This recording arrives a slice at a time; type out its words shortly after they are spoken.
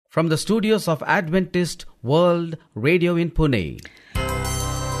From the studios of Adventist World Radio in Pune.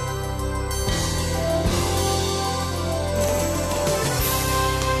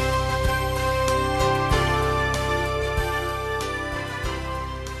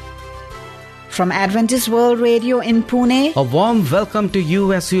 From Adventist World Radio in Pune, A warm welcome to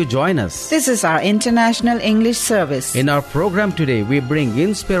you as you join us. this is our International English Service. In our program today, we bring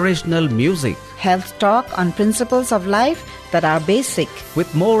inspirational music Health talk on principles of life that are basic.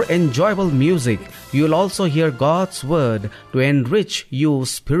 with more enjoyable music. You'll also hear God's Word to enrich you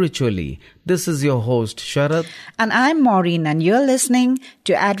spiritually. This is your host, Sharad. And I'm Maureen, and you're listening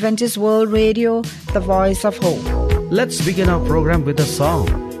to Adventist World Radio, the voice of hope. Let's begin our program with a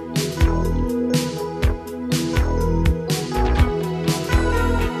song.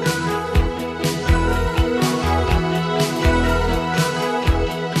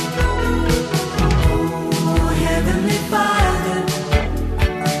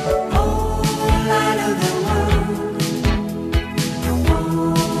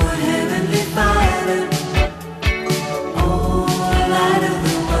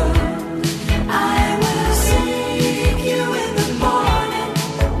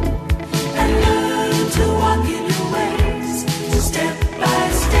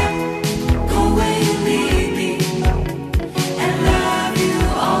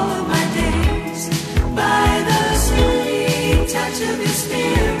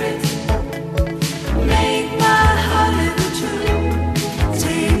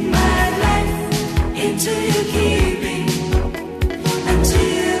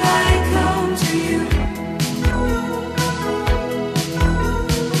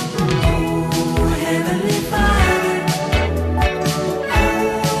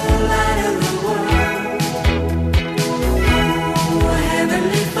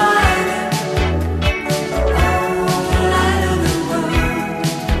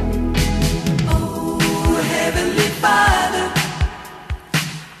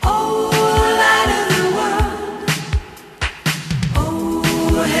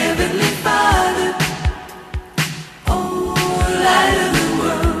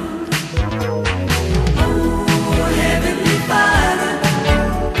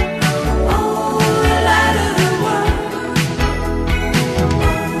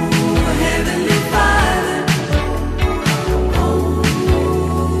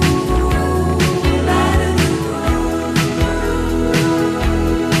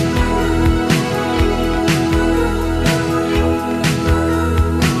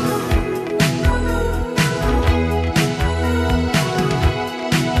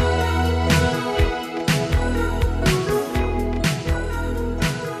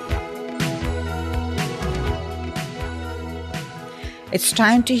 It's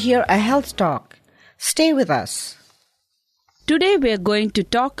time to hear a health talk. Stay with us. Today we are going to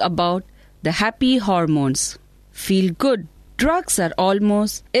talk about the happy hormones. Feel good. Drugs are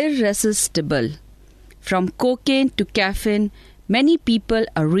almost irresistible. From cocaine to caffeine, many people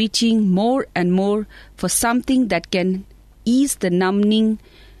are reaching more and more for something that can ease the numbing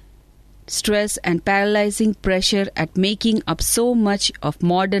stress and paralyzing pressure at making up so much of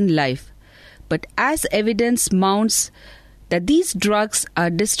modern life. But as evidence mounts that these drugs are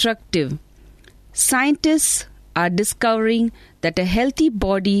destructive, scientists are discovering that a healthy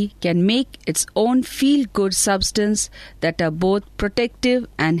body can make its own feel-good substance that are both protective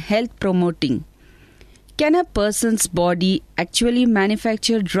and health-promoting. Can a person's body actually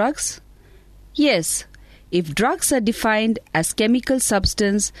manufacture drugs? Yes. If drugs are defined as chemical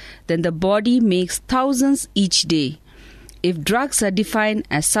substance, then the body makes thousands each day. If drugs are defined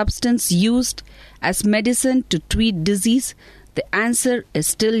as substance used as medicine to treat disease, the answer is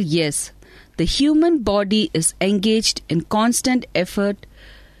still yes. The human body is engaged in constant effort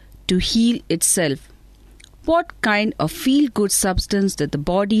to heal itself. What kind of feel-good substance does the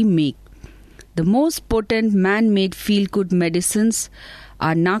body make? The most potent man-made feel-good medicines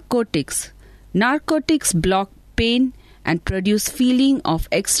are narcotics. Narcotics block pain and produce feeling of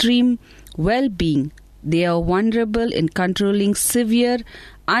extreme well-being. They are vulnerable in controlling severe,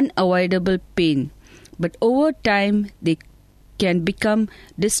 unavoidable pain. But over time, they can become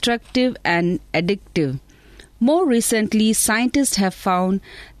destructive and addictive. More recently, scientists have found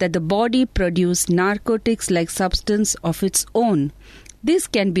that the body produces narcotics-like substance of its own. This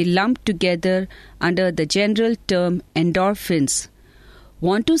can be lumped together under the general term endorphins.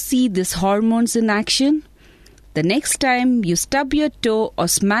 Want to see these hormones in action? The next time you stub your toe or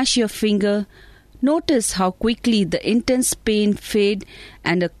smash your finger, notice how quickly the intense pain fades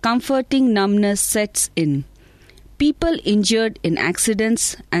and a comforting numbness sets in. People injured in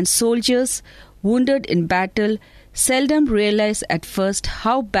accidents and soldiers wounded in battle seldom realize at first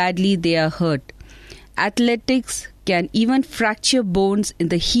how badly they are hurt. Athletics can even fracture bones in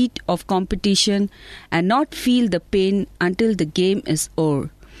the heat of competition and not feel the pain until the game is over.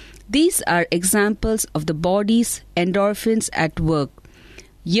 These are examples of the body's endorphins at work.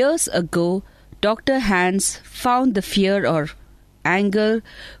 Years ago, Dr. Hans found the fear or anger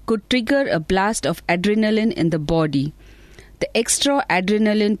could trigger a blast of adrenaline in the body. The extra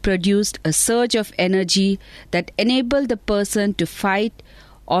adrenaline produced a surge of energy that enabled the person to fight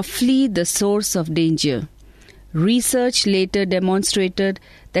or flee the source of danger. Research later demonstrated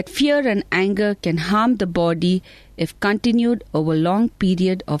that fear and anger can harm the body if continued over a long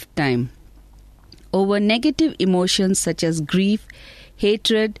period of time. Over negative emotions such as grief,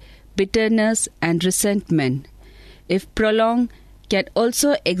 hatred, bitterness, and resentment, if prolonged, can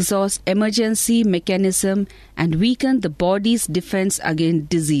also exhaust emergency mechanism and weaken the body's defense against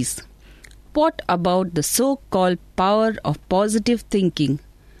disease. What about the so-called power of positive thinking?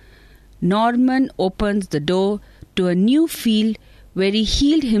 Norman opened the door to a new field where he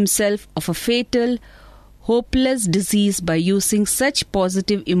healed himself of a fatal, hopeless disease by using such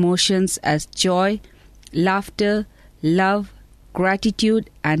positive emotions as joy, laughter, love, gratitude,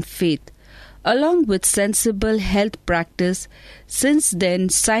 and faith, along with sensible health practice. Since then,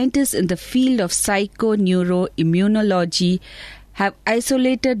 scientists in the field of psychoneuroimmunology have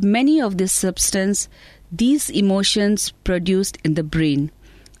isolated many of the substances these emotions produced in the brain.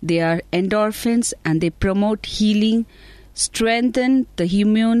 They are endorphins and they promote healing, strengthen the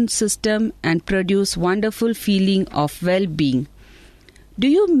immune system, and produce wonderful feeling of well-being. Do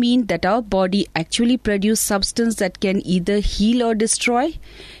you mean that our body actually produces substances that can either heal or destroy?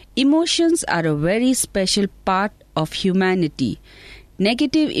 Emotions are a very special part of humanity.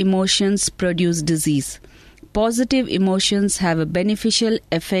 Negative emotions produce disease. Positive emotions have a beneficial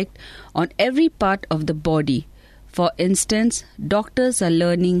effect on every part of the body. For instance, doctors are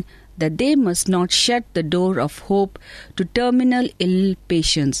learning that they must not shut the door of hope to terminal ill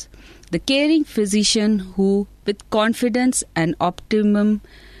patients. The caring physician who, with confidence and optimism,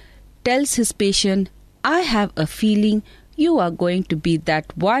 tells his patient, "I have a feeling you are going to be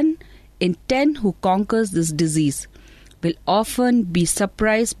that 1 in 10 who conquers this disease," will often be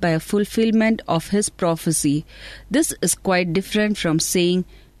surprised by a fulfillment of his prophecy. This is quite different from saying,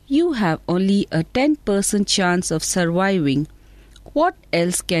 "You have only a 10% chance of surviving." What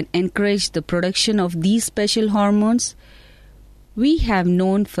else can encourage the production of these special hormones? We have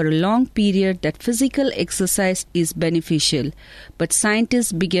known for a long period that physical exercise is beneficial, but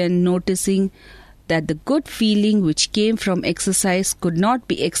scientists began noticing that the good feeling which came from exercise could not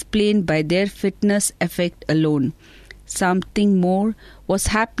be explained by their fitness effect alone. Something more was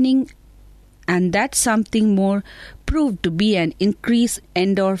happening, and that something more proved to be an increased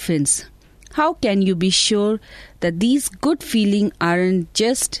endorphins. How can you be sure that these good feelings aren't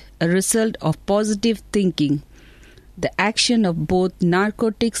just a result of positive thinking? The action of both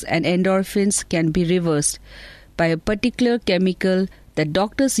narcotics and endorphins can be reversed by a particular chemical that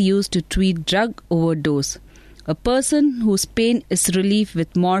doctors use to treat drug overdose. A person whose pain is relieved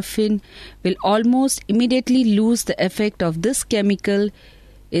with morphine will almost immediately lose the effect of this chemical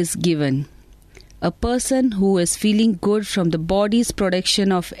is given. A person who is feeling good from the body's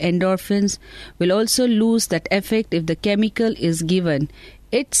production of endorphins will also lose that effect if the chemical is given.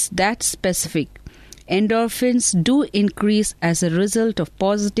 It's that specific. Endorphins do increase as a result of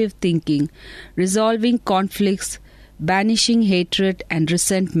positive thinking, resolving conflicts, banishing hatred and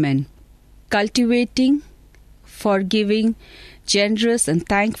resentment, cultivating forgiving, generous and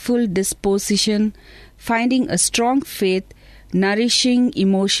thankful disposition, finding a strong faith, nourishing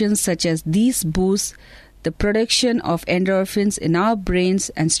emotions such as these boost the production of endorphins in our brains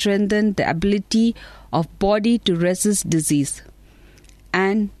and strengthen the ability of body to resist disease.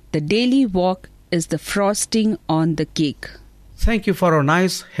 And the daily walk is the frosting on the cake. Thank you for a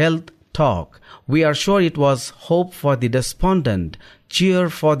nice health talk. We are sure it was hope for the despondent, cheer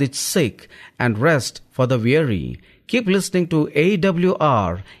for the sick, and rest for the weary. Keep listening to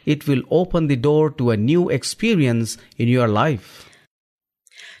AWR. It will open the door to a new experience in your life.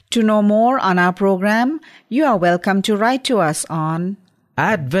 To know more on our program, you are welcome to write to us on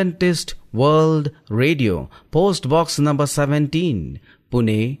Adventist World Radio, Post Box number 17,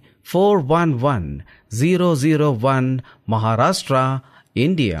 Pune 411001, Maharashtra,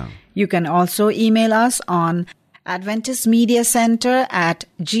 India. You can also email us on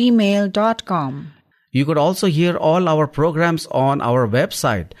adventistmediacenter@gmail.com. You could also hear all our programs on our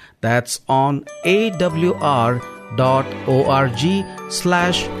website. That's on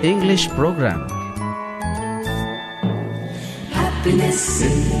awr.org/English program. Happiness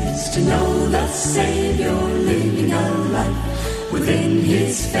is to know the Savior, living a life within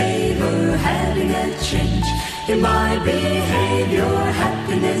His favor, having a change in my behavior.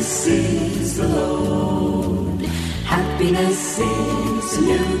 Happiness is the Lord. Happiness is a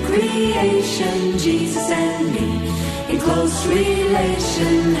new creation, Jesus and me in close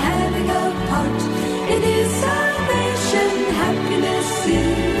relation, having a part in His salvation. Happiness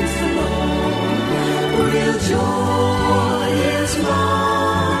is the Lord. Real joy is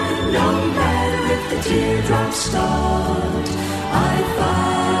mine, no matter if the teardrops start. I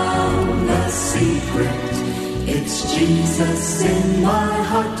found the secret, it's Jesus in my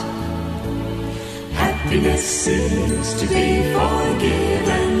heart. Happiness is to be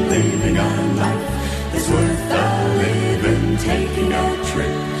forgiven, living a life that's worth the living, taking a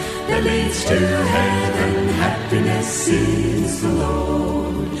trip that leads to heaven. Happiness is the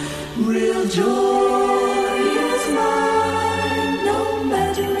Lord. Real joy is mine, no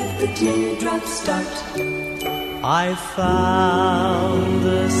matter if the teardrops start. I found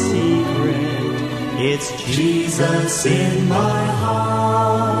the secret, it's Jesus in my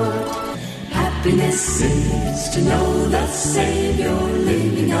heart. Happiness is to know the Savior,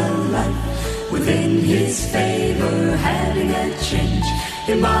 living a life within His favor, having a change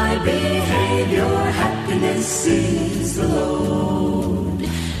in my behavior. Happiness is the Lord.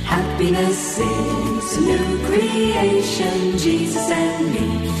 Happiness is a new creation, Jesus and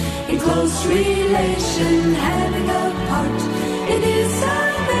me in close relation, having a part in His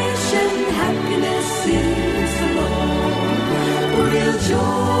salvation. Happiness is the Lord. Real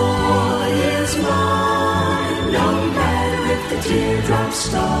joy is mine, no matter if the teardrops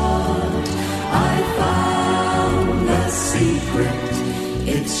start. I found the secret,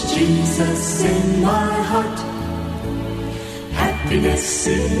 it's Jesus in my heart. Happiness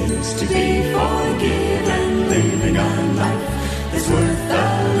is to be forgiven, living a life that's worth the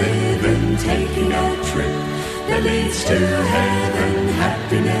living, taking a trip that leads to heaven.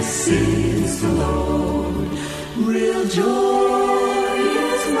 Happiness is the Lord. Real joy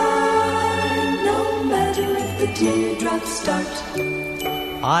is mine, no matter if the teardrops start.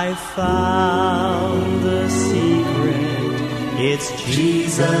 I found the secret, it's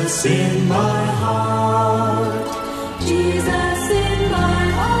Jesus in my heart. Jesus in my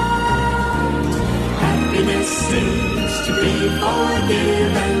heart. Happiness is to be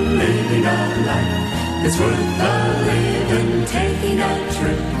forgiven, living a life that's worth the living, taking a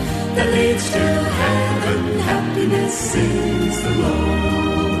trip that leads to heaven. Happiness is the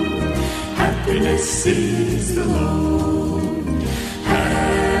Lord. Happiness is the Lord.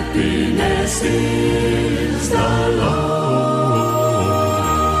 Happiness is the Lord.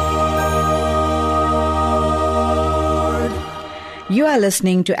 You are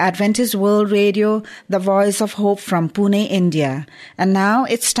listening to Adventist World Radio, the voice of hope from Pune, India. And now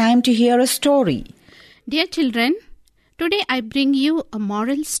it's time to hear a story. Dear children, today I bring you a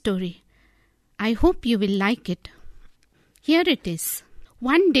moral story. I hope you will like it. Here it is.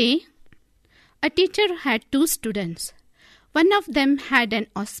 One day, a teacher had two students. One of them had an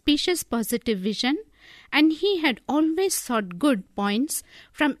auspicious positive vision, and he had always sought good points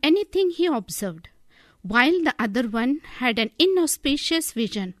from anything he observed, while the other one had an inauspicious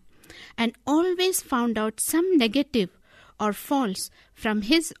vision and always found out some negative or false from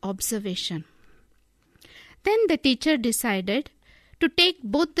his observation. Then the teacher decided to take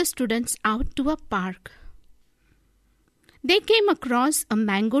both the students out to a park. They came across a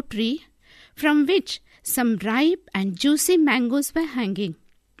mango tree from which some ripe and juicy mangoes were hanging.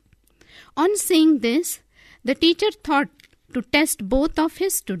 On seeing this, the teacher thought to test both of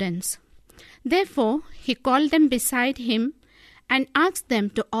his students. Therefore, he called them beside him and asked them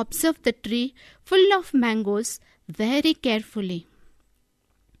to observe the tree full of mangoes very carefully.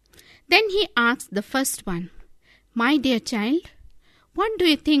 Then he asked the first one, "My dear child, what do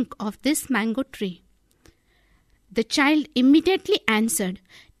you think of this mango tree?" The child immediately answered,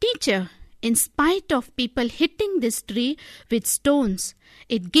 "Teacher, in spite of people hitting this tree with stones,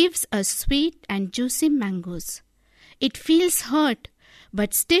 it gives us sweet and juicy mangoes. It feels hurt,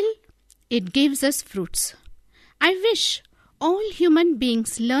 but still it gives us fruits. I wish all human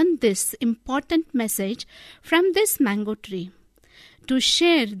beings learn this important message from this mango tree, to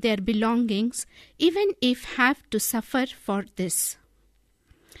share their belongings even if have to suffer for this."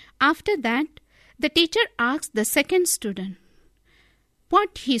 After that, the teacher asked the second student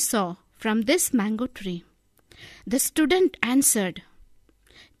what he saw from this mango tree. The student answered,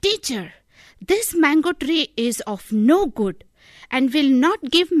 "Teacher, this mango tree is of no good and will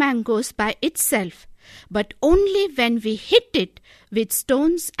not give mangoes by itself, but only when we hit it with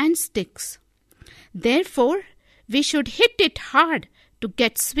stones and sticks. Therefore, we should hit it hard to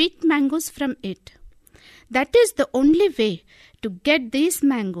get sweet mangoes from it. That is the only way to get these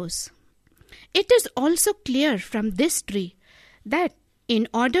mangoes. It is also clear from this tree that in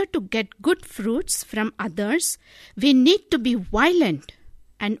order to get good fruits from others, we need to be violent.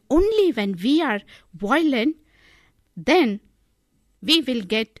 And only when we are violent, then we will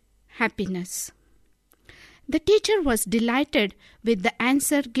get happiness. The teacher was delighted with the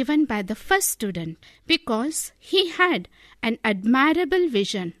answer given by the first student because he had an admirable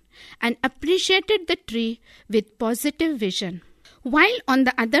vision and appreciated the tree with positive vision. While on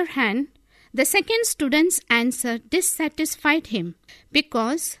the other hand, the second student's answer dissatisfied him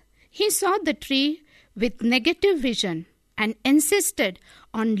because he saw the tree with negative vision and insisted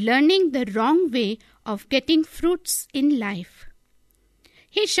on learning the wrong way of getting fruits in life.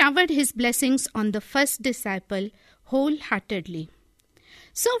 He showered his blessings on the first disciple wholeheartedly.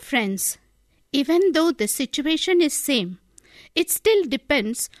 So friends, even though the situation is same, it still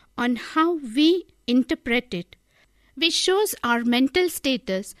depends on how we interpret it, which shows our mental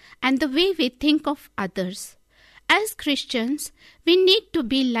status and the way we think of others. As Christians, we need to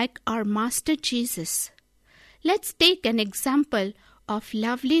be like our Master Jesus. Let's take an example of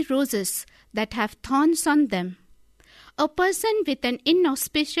lovely roses that have thorns on them. A person with an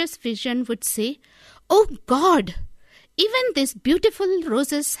inauspicious vision would say, "Oh God, even these beautiful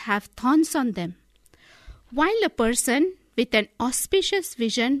roses have thorns on them." While a person with an auspicious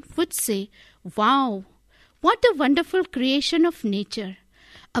vision would say, "Wow, what a wonderful creation of nature,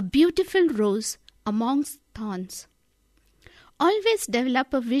 a beautiful rose amongst thorns." Always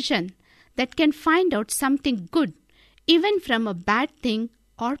develop a vision that can find out something good even from a bad thing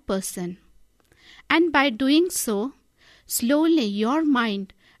or person. And by doing so, slowly your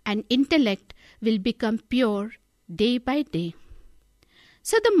mind and intellect will become pure day by day.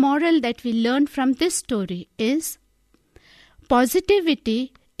 So the moral that we learn from this story is,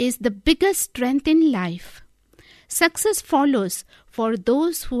 positivity is the biggest strength in life. Success follows for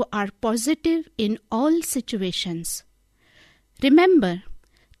those who are positive in all situations. Remember,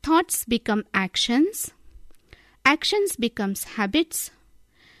 thoughts become actions, actions becomes habits,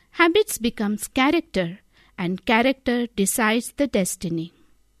 habits becomes character, and character decides the destiny.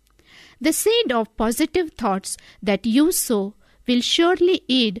 The seed of positive thoughts that you sow will surely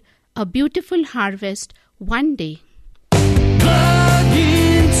yield a beautiful harvest one day. Plug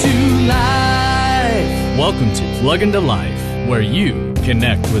into life. Welcome to Plug into Life, where you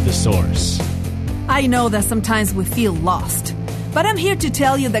connect with the source. I know that sometimes we feel lost, but I'm here to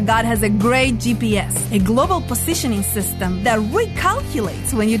tell you that God has a great GPS, a global positioning system that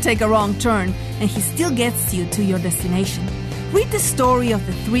recalculates when you take a wrong turn, and He still gets you to your destination. Read the story of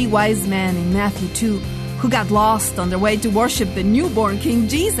the 3 wise men in Matthew 2 who got lost on their way to worship the newborn King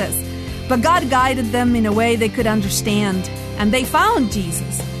Jesus. But God guided them in a way they could understand, and they found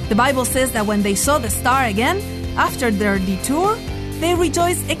Jesus. The Bible says that when they saw the star again, after their detour, they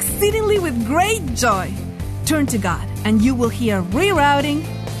rejoiced exceedingly with great joy. Turn to God, and you will hear rerouting,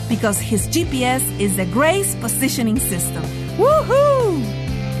 because His GPS is a grace positioning system. Woohoo!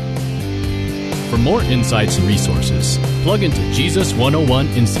 For more insights and resources, plug into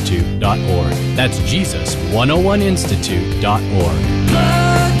Jesus101institute.org. That's Jesus101institute.org.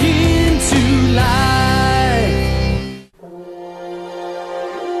 Plug into life.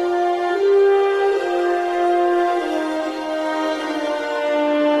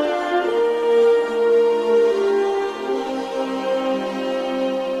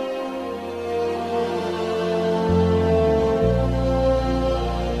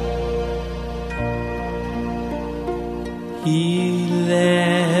 He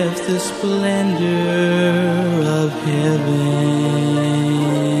left the splendor of heaven,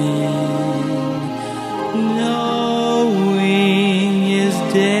 knowing his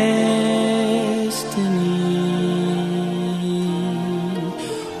destiny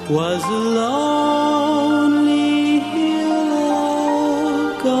was a lonely hill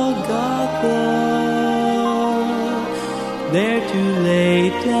of Golgotha, there to lay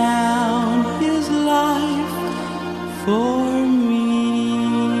down his life for me.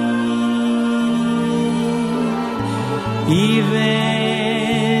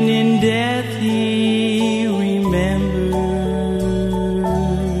 Even in death he remembered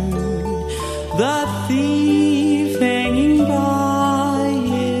the thief hanging by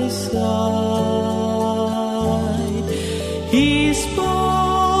his side. He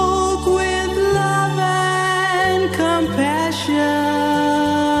spoke with love and compassion.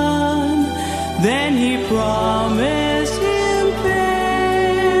 Then he promised him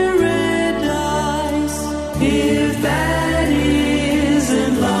paradise, if that is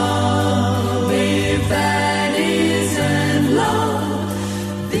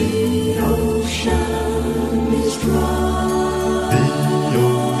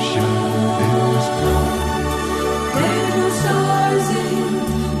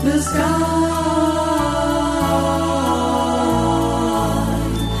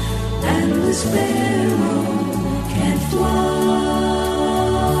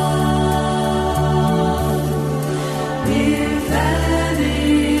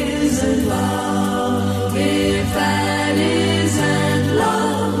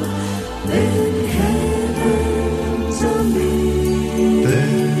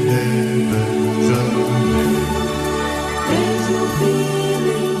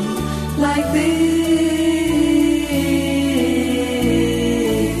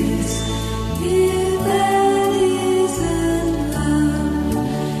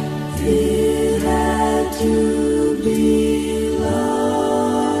to be loved.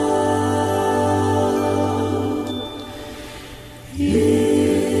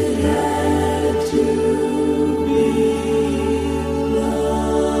 It had to be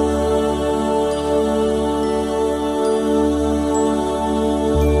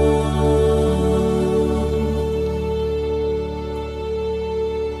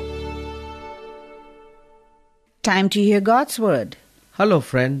Time to hear God's Word. Hello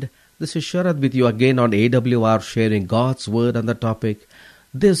friend, this is Sharad with you again on AWR, sharing God's Word on the topic,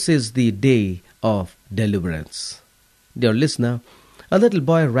 This is the Day of Deliverance. Dear listener, a little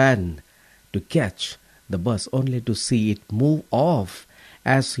boy ran to catch the bus only to see it move off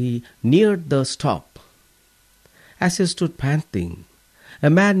as he neared the stop. As he stood panting, a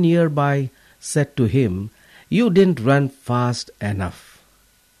man nearby said to him, "You didn't run fast enough."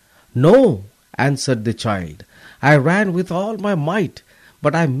 "No," answered the child, "I ran with all my might,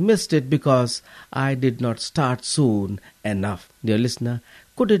 but I missed it because I did not start soon enough." Dear listener,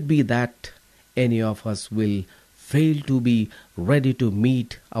 could it be that any of us will fail to be ready to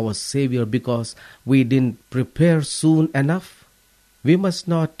meet our Savior because we didn't prepare soon enough? We must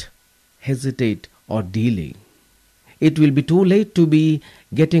not hesitate or delay. It will be too late to be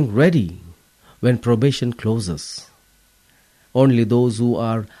getting ready when probation closes. Only those who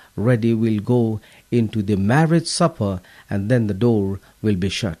are ready will go into the marriage supper, and then the door will be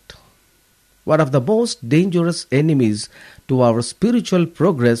shut. One of the most dangerous enemies to our spiritual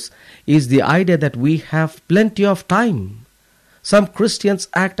progress is the idea that we have plenty of time. Some Christians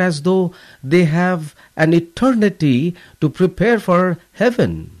act as though they have an eternity to prepare for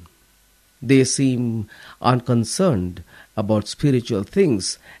heaven. They seem unconcerned about spiritual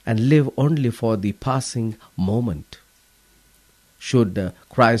things and live only for the passing moment. Should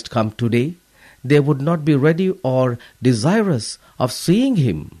Christ come today, they would not be ready or desirous of seeing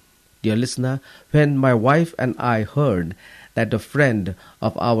Him. Dear listener, when my wife and I heard that a friend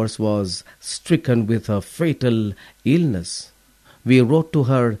of ours was stricken with a fatal illness, we wrote to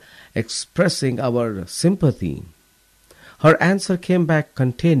her expressing our sympathy. Her answer came back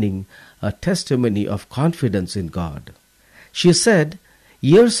containing a testimony of confidence in God. She said,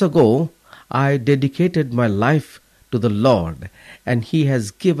 "Years ago, I dedicated my life to the Lord, and He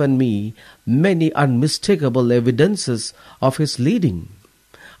has given me many unmistakable evidences of His leading.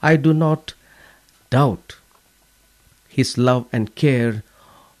 I do not doubt His love and care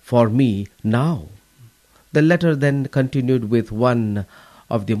for me now." The letter then continued with one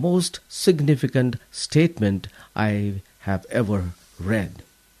of the most significant statements I have ever read.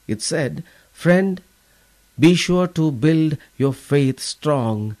 It said, "Friend, be sure to build your faith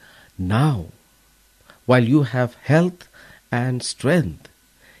strong now, while you have health and strength.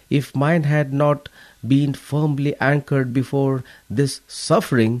 If mine had not been firmly anchored before this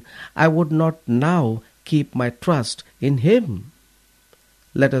suffering, I would not now keep my trust in Him."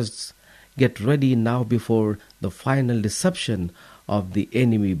 Let us get ready now before the final deception of the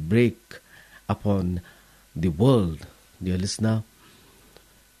enemy break upon the world. Dear listener,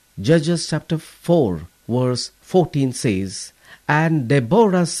 Judges chapter 4 verse 14 says, "And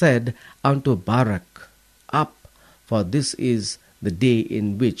Deborah said unto Barak, Up, for this is the day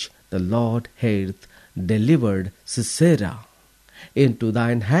in which the Lord hath delivered Sisera into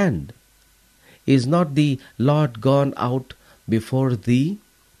thine hand. Is not the Lord gone out before thee?"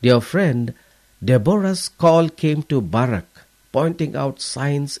 Dear friend, Deborah's call came to Barak, pointing out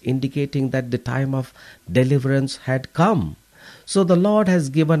signs indicating that the time of deliverance had come. So the Lord has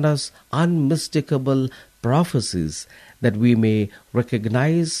given us unmistakable prophecies that we may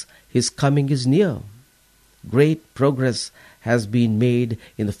recognize His coming is near. Great progress has been made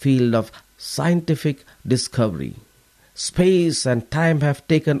in the field of scientific discovery. Space and time have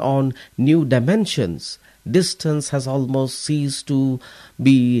taken on new dimensions. Distance has almost ceased to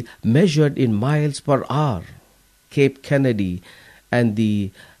be measured in miles per hour. Cape Kennedy and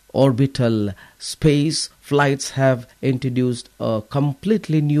the orbital space flights have introduced a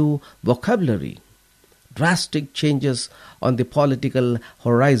completely new vocabulary. Drastic changes on the political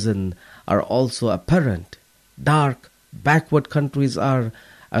horizon are also apparent. Dark, backward countries are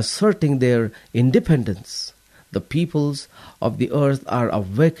asserting their independence. The peoples of the earth are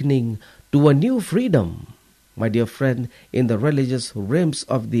awakening to a new freedom. My dear friend, in the religious realms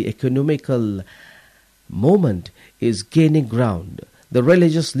of the economical movement is gaining ground. The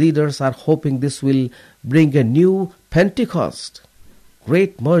religious leaders are hoping this will bring a new Pentecost.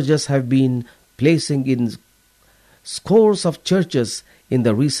 Great mergers have been placing in scores of churches in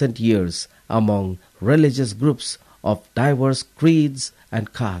the recent years among religious groups of diverse creeds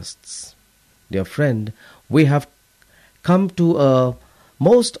and castes. Dear friend, we have come to a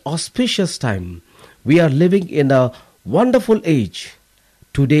most auspicious time We are living in a wonderful age.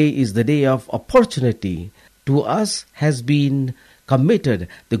 Today is the day of opportunity. To us has been committed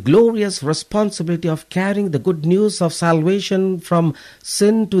the glorious responsibility of carrying the good news of salvation from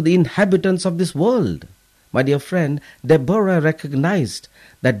sin to the inhabitants of this world. My dear friend, Deborah recognized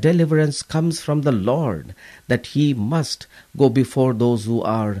that deliverance comes from the Lord, that He must go before those who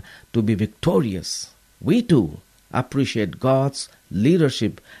are to be victorious. We too appreciate God's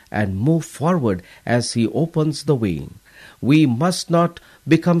leadership and move forward as He opens the way. We must not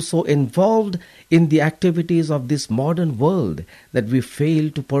become so involved in the activities of this modern world that we fail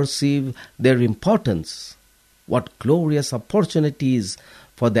to perceive their importance. What glorious opportunities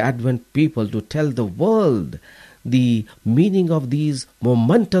for the Advent people to tell the world the meaning of these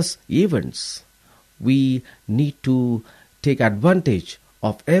momentous events. We need to take advantage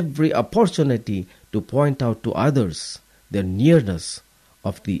of every opportunity to point out to others the nearness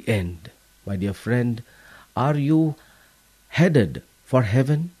of the end. My dear friend, are you headed for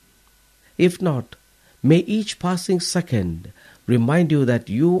heaven? If not, may each passing second remind you that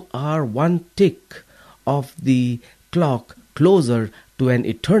you are one tick of the clock closer to an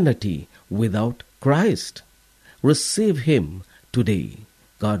eternity without Christ. Receive Him today.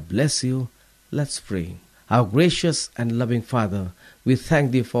 God bless you. Let's pray. Our gracious and loving Father, we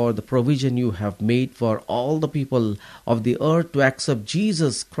thank Thee for the provision You have made for all the people of the earth to accept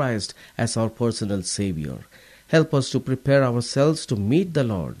Jesus Christ as our personal Savior. Help us to prepare ourselves to meet the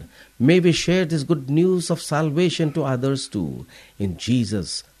Lord. May we share this good news of salvation to others too. In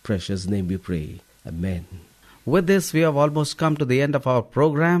Jesus' precious name we pray. Amen. With this, we have almost come to the end of our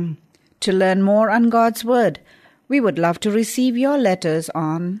program. To learn more on God's Word, we would love to receive your letters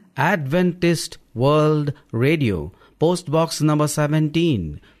on Adventist World Radio, Post Box number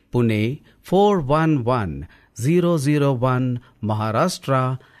 17, Pune 411001,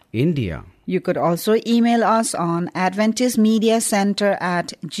 Maharashtra, India. You could also email us on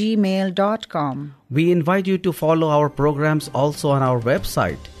adventistmediacenter@gmail.com. We invite you to follow our programs also on our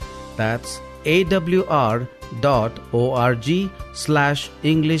website. That's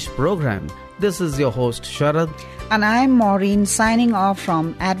awr.org/English program. This is your host Sharad. And I'm Maureen signing off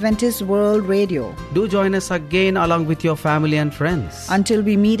from Adventist World Radio. Do join us again along with your family and friends. Until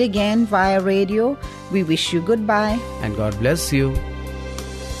we meet again via radio, we wish you goodbye. And God bless you.